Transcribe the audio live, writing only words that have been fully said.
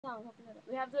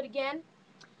We have to do it again.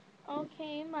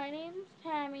 Okay, my name's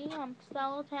Tammy. I'm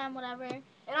Costello Tam, whatever. And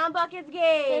I'm Buckets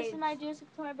Gage. This is my Juicy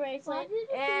Couture bracelet.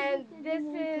 And this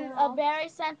is A very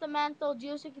sentimental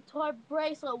Juicy Couture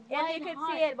bracelet. and White you could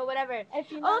heart. see it, but whatever.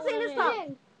 If you know Oh, sing what this it song.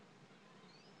 is.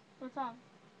 What song?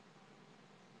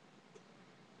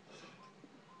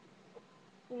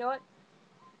 You know what?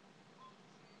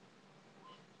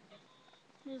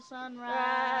 The Rise,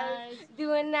 sunrise.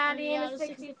 doing 90 and a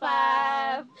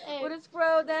 65. With a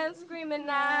scroll down screaming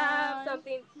out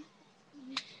something.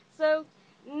 So,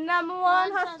 number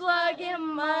one hustler, get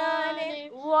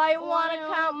money. Why you wanna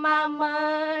count my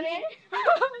money?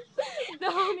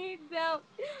 Don't need don't.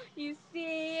 You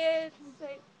see it.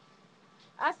 Say,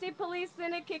 I see police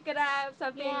in it, kick it out,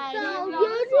 something. Yeah, I No, didn't you know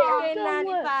the song. stay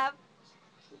 95.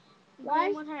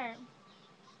 Blame with her.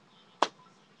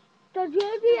 The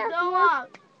JD Go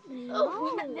up.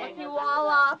 No. Like you all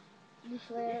off. Can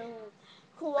I have your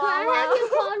Koala.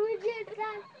 card with you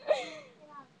again?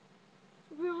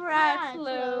 We ride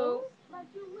slow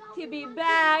to be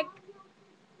back,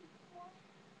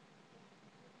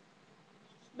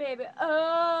 baby.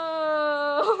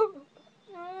 Oh,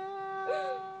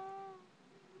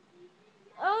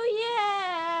 oh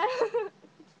yeah.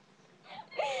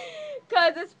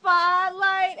 Cause the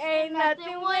spotlight ain't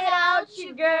nothing without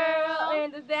you, girl.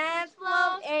 And the dance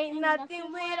floor ain't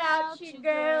nothing without you,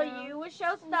 girl. You a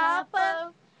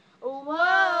showstopper.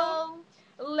 Whoa,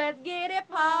 let's get it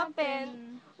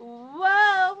poppin'.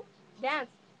 Whoa, dance.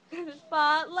 The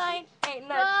spotlight ain't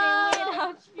nothing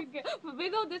without you, girl. But we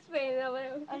go this way,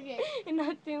 whatever. Okay. Ain't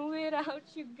nothing without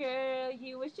you, girl.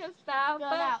 You a showstopper. Go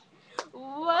now.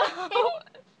 Whoa,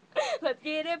 let's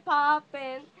get it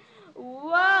poppin'.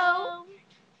 Whoa.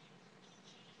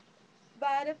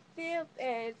 By the field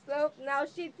and slope, now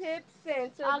she tips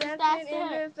in. So August, dancing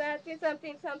that's in it. the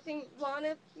something,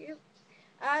 wanna you.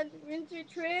 I'm into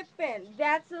tripping.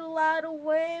 That's a lot of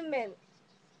women.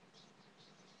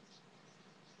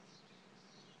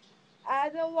 I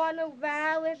don't want no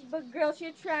violence, but girl,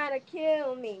 she trying to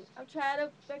kill me. I'm trying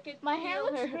to fucking My hair kill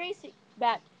looks her. greasy.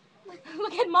 Bad.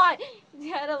 Look at mine. We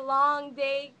had a long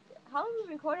day. How long have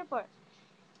we recorded for?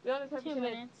 We only recorded for 2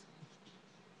 minutes.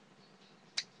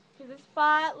 Cause the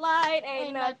spotlight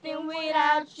ain't nothing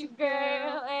without you,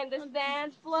 girl. And the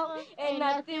dance floor ain't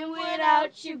nothing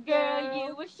without you, girl.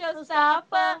 You a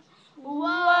showstopper.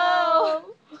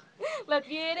 Whoa. Let's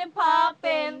get it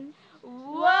poppin'.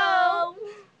 Whoa.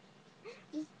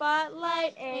 The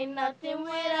spotlight ain't nothing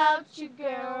without you,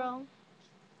 girl.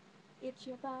 It's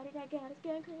your body that got us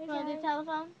going crazy. You want to do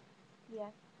telephone?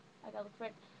 Yeah, I gotta look for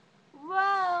it. Whoa.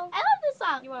 I love this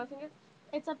song. You wanna sing it?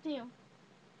 It's up to you.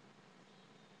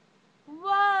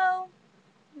 Whoa.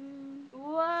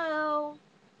 Whoa.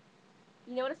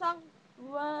 You know what a song?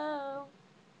 Whoa.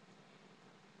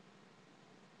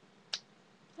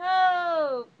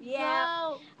 Oh, yeah.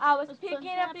 Go. I was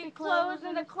picking up your clothes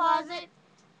in the closet.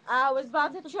 I was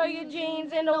about to throw your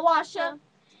jeans in the washer.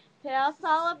 Tell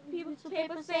solid people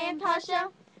paper saying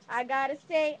Tasha. I gotta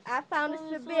say, I found this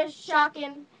a bit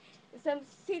shocking. Some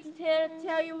seats here to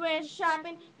tell you when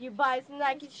shopping. You buy some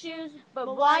Nike shoes,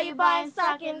 but why you buying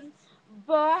stockings?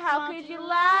 Boy, how could you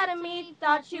lie to me?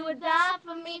 Thought you would die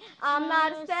for me. I'm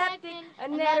not accepting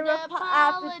another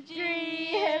after 3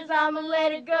 years. I'ma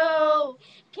let it go.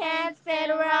 Can't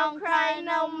stand around crying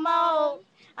no more.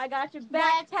 I got your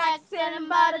backpack sitting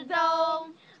by the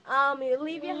door. You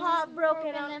leave your heart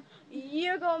broken.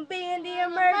 You're gonna be in the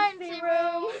emergency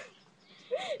room.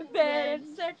 Better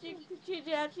searching to treat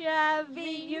you at your IV.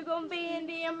 You're gonna be in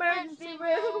the emergency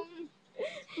room.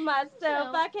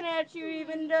 Myself, I can hurt you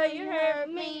even though you hurt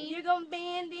me. You're gonna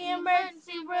be in the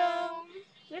emergency room.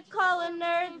 They call a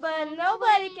nurse, but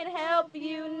nobody can help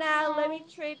you now. Let me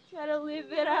try to live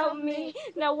without me.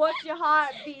 Now, what's your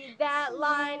heartbeat? That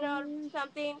line or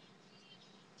something?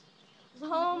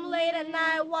 Home late at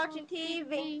night watching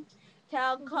TV.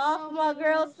 Tell call from my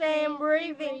girl saying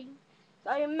breathing.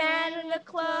 Saw your man in the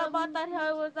club. I thought he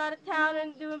was out of town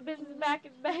and doing business back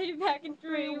in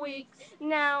 3 weeks.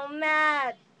 Now I'm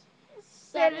mad.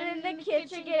 Sitting in the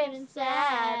kitchen getting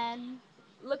sad.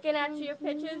 Looking at your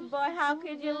pictures, boy, how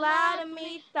could you lie to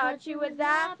me? Thought you would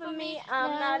die for me.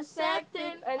 I'm not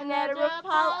accepting another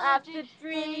apology. After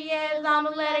 3 years, I'ma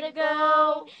let it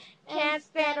go. Can't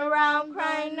stand around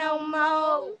crying no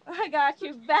more. I got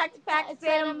your backpack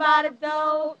sitting by the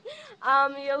door.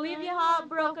 You'll leave your heart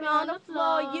broken on the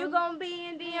floor. You gonna be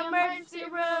in the emergency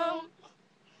room.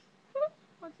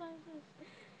 What song is this?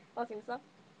 I'll sing the song.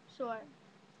 Sure.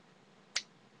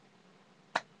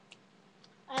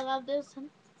 I love this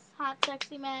hot,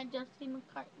 sexy man, Justin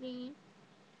McCartney.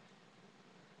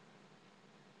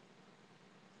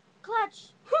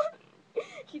 much.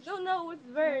 You don't know what's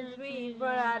words, we've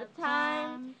run out of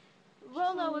time.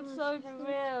 We'll know what's so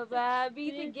real, but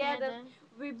be together.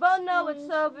 We both know what's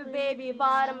sober, baby.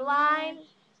 Bottom line,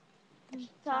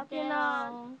 talking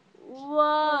on.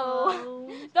 Whoa.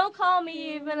 Don't call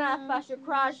me even if I should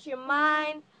cross your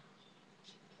mind.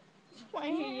 I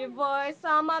hear your voice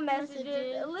on my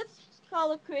messages. Let's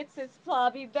call it quits. It's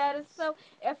probably better. So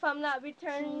if I'm not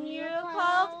returning your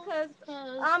calls, cause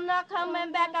I'm not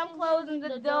coming back, I'm closing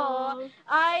the door.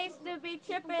 I used to be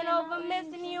tripping over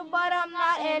missing you, but I'm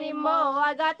not anymore.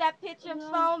 I got that picture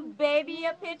phone, baby,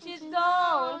 your picture's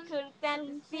gone. Couldn't stand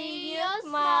to see you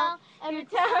smile every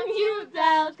time you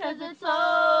dial, cause it's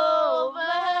over.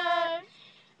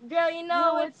 Girl, you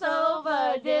know it's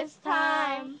over this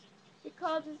time.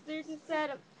 Because it's this and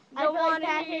said, don't want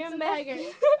to hear your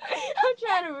message. I'm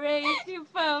trying to raise you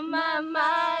from my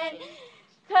mind.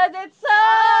 Cause it's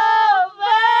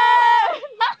over.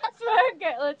 I swear,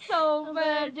 girl, it's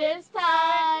over this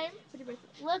time.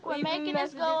 Look, we're making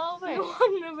this go over. You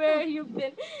wonder where you've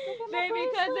been. Baby,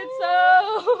 cause it's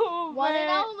over. One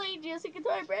and only Juicy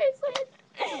Couture bracelet.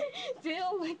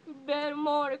 Still like the bed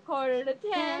more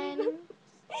 9:45.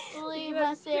 Leave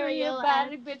my cereal at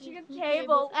at the bitch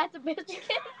table. at the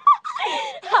biscuit.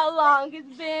 How long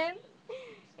it's been?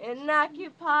 And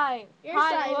occupy. You're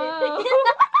silent. Whoa.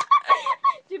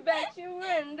 You bet you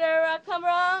wonder I come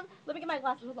around. Let me get my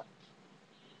glasses. Hold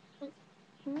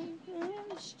on.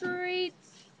 Streets.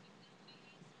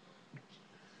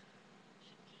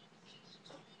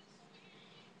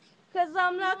 Cause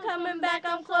I'm not coming back,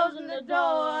 I'm closing the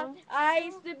door. I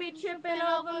used to be tripping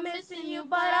over missing you,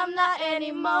 but I'm not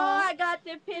anymore. I got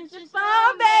the picture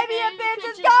phone, baby, your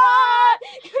picture's gone.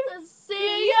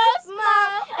 See you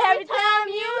smile every time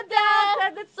you dial,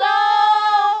 cause it's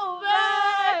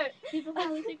over. People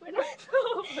probably think we're not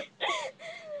over.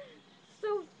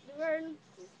 So,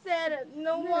 said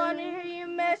no one to hear your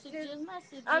messages.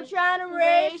 I'm trying to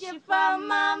erase you from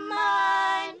my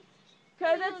mind.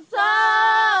 Cause it's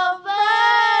over.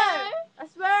 I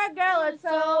swear, girl, it's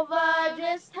over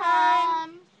this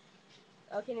time.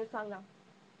 Okay, new song now.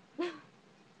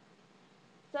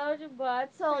 Soldier boy,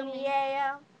 told me,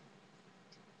 yeah.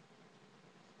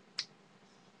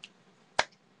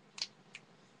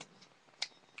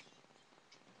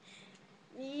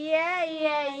 Yeah,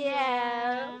 yeah,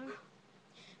 yeah.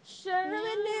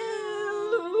 Surely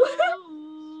knew.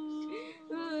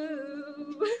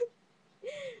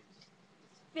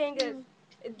 Fingers,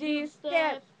 do you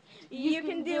step? You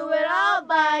can do it all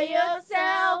by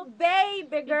yourself,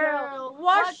 baby girl.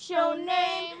 What's your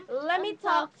name? Let me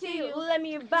talk to you. Let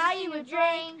me buy you a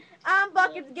drink. I'm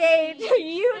Buckets Gage.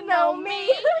 You know me.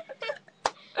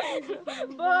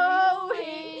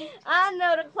 Bowie, I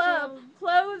know the club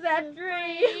close at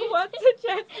 3. What's the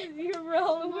chances you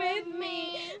roll with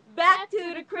me? Back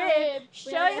to the crib,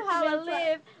 show you how I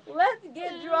live. Let's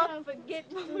get drunk,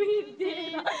 forget what we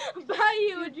did. I'll buy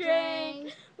you a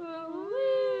drink.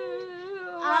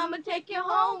 Ooh, I'ma take you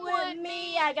home with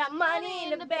me. I got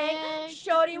money in the bank.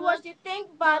 Shorty, what you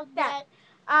think about that?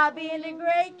 I'll be in the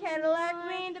gray Cadillac,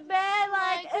 me in the bed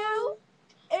like ooh,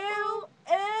 ooh,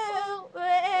 ooh, ooh.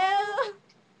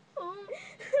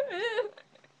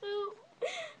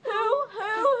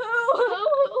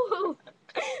 Who?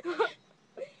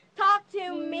 Talk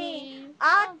to me.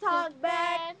 I talk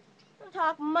back.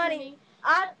 Talk money.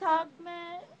 I talk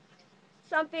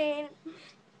something.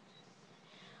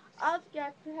 I've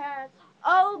got to have.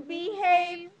 Oh,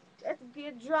 behave. Let's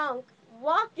get drunk.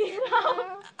 Walk it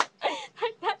out.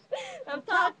 I'm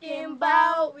talking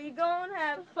about we gonna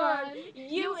have fun.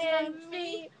 You and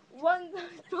me. One's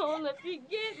gonna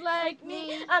forget like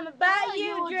me. I'ma buy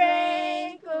you a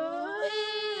drink.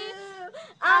 Ooh.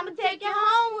 I'ma take you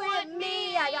home with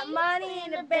me. I got money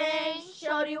in the bank.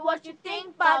 Shorty, what you think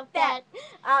about that?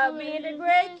 I'll be in the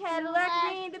gray Cadillac,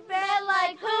 me in the bed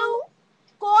like who?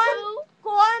 Corn?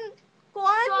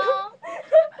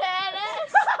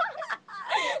 Badass.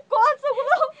 Corn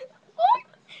siguro?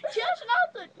 Just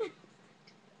nothing.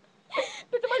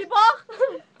 Pito malibak?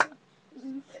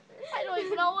 I don't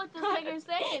even know what this nigger's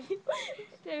saying.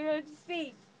 To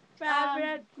see.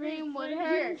 Favorite dream would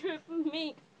hurt. For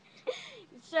me.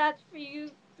 Shots for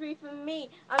you, 3 for me.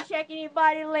 I'm checking your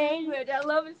body language. I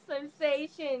love a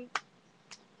sensation.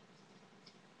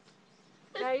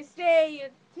 Now you say you're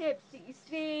tipsy, you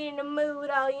see in the mood.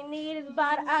 All you need is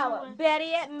about an hour. Better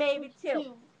yet, maybe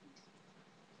 2.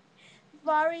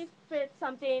 Before we fit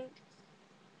something.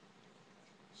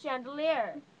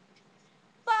 Chandelier.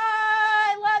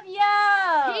 Bye! Love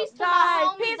ya! Peace to my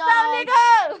homie, Peace dog. out,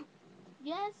 nigga!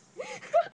 Yes.